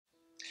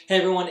Hey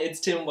everyone,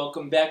 it's Tim.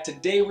 Welcome back.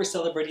 Today we're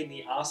celebrating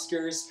the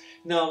Oscars.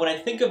 Now, when I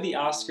think of the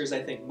Oscars,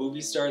 I think movie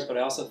stars, but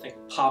I also think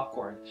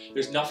popcorn.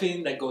 There's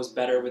nothing that goes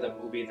better with a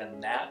movie than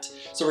that.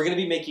 So we're going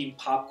to be making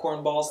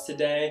popcorn balls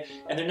today,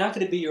 and they're not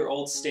going to be your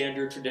old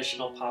standard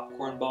traditional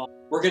popcorn ball.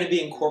 We're going to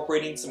be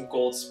incorporating some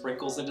gold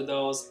sprinkles into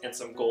those and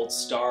some gold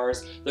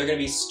stars. They're going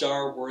to be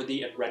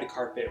star-worthy and red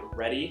carpet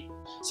ready.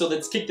 So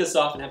let's kick this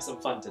off and have some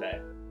fun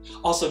today.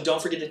 Also,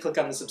 don't forget to click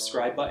on the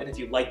subscribe button if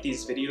you like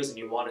these videos and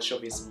you want to show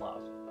me some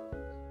love.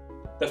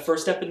 The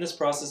first step in this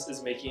process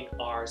is making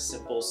our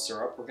simple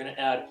syrup. We're going to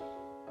add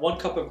 1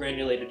 cup of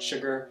granulated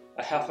sugar,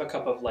 a half a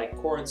cup of light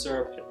corn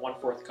syrup, and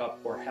 1/4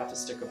 cup or half a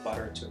stick of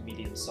butter to a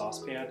medium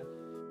saucepan.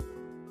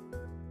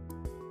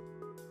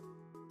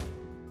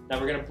 Now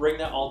we're going to bring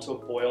that all to a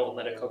boil and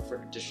let it cook for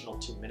an additional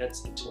 2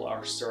 minutes until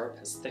our syrup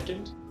has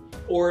thickened,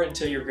 or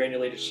until your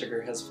granulated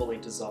sugar has fully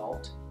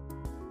dissolved.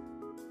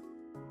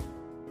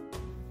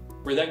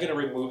 We're then going to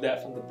remove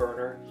that from the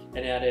burner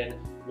and add in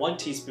 1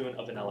 teaspoon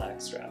of vanilla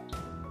extract.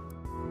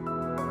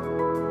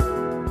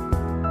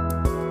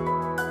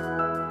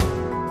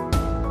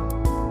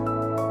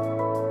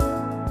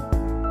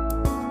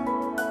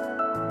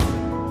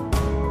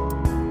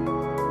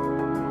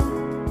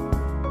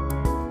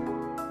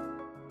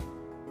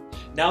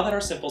 Now that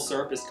our simple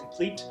syrup is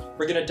complete,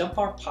 we're going to dump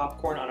our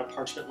popcorn on a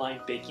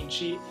parchment-lined baking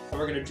sheet, and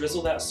we're going to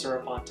drizzle that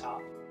syrup on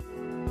top.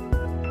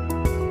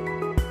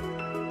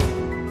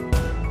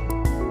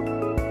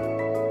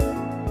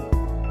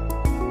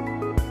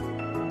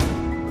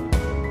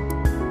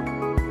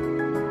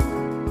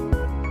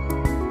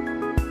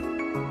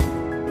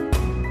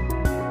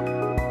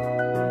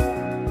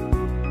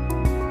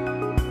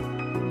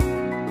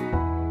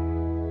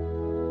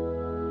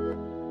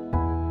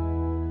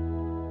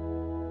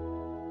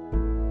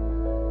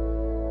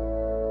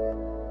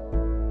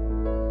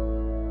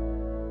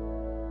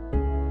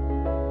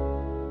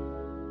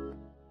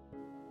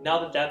 Now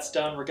that that's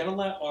done, we're going to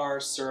let our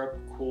syrup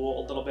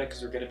cool a little bit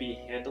because we're going to be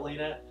handling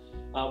it.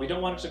 We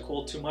don't want it to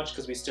cool too much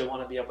because we still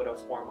want to be able to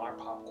form our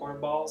popcorn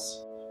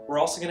balls. We're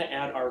also going to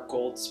add our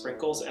gold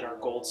sprinkles and our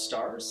gold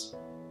stars.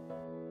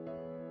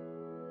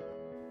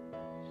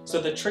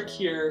 So the trick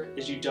here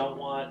is you don't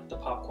want the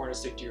popcorn to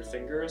stick to your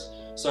fingers,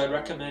 so I'd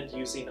recommend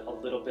using a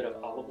little bit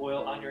of olive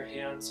oil on your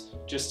hands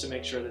just to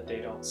make sure that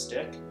they don't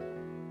stick.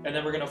 And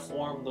then we're going to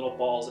form little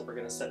balls that we're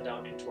going to set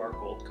down into our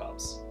gold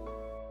cups.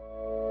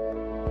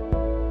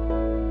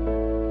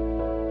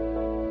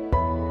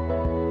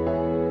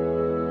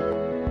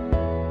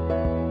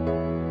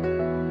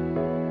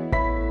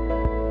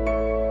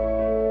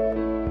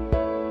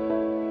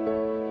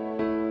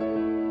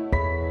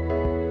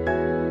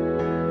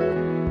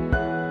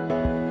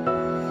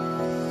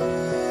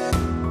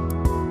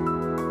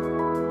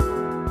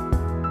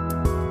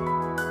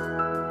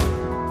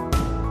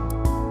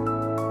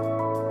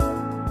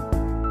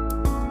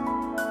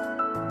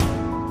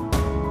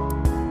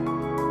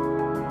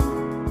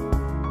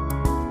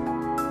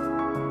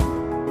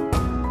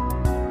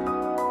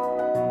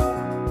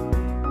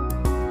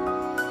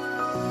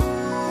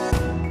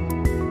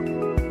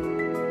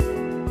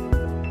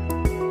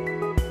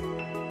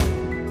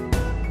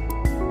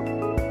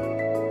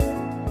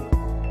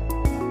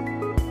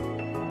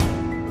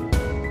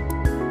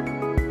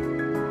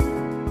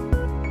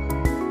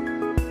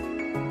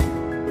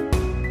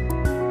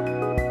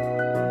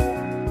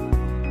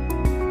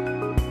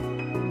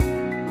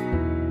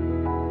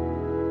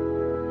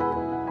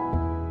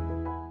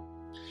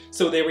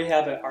 So there we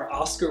have it, our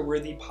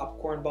Oscar-worthy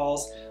popcorn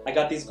balls. I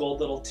got these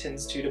gold little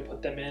tins too to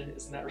put them in.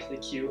 Isn't that really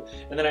cute?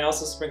 And then I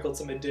also sprinkled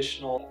some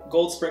additional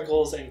gold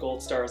sprinkles and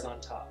gold stars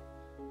on top.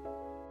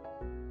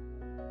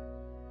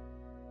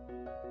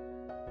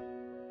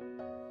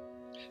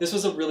 This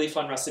was a really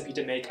fun recipe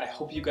to make. I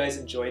hope you guys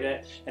enjoyed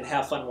it and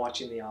have fun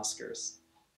watching the Oscars.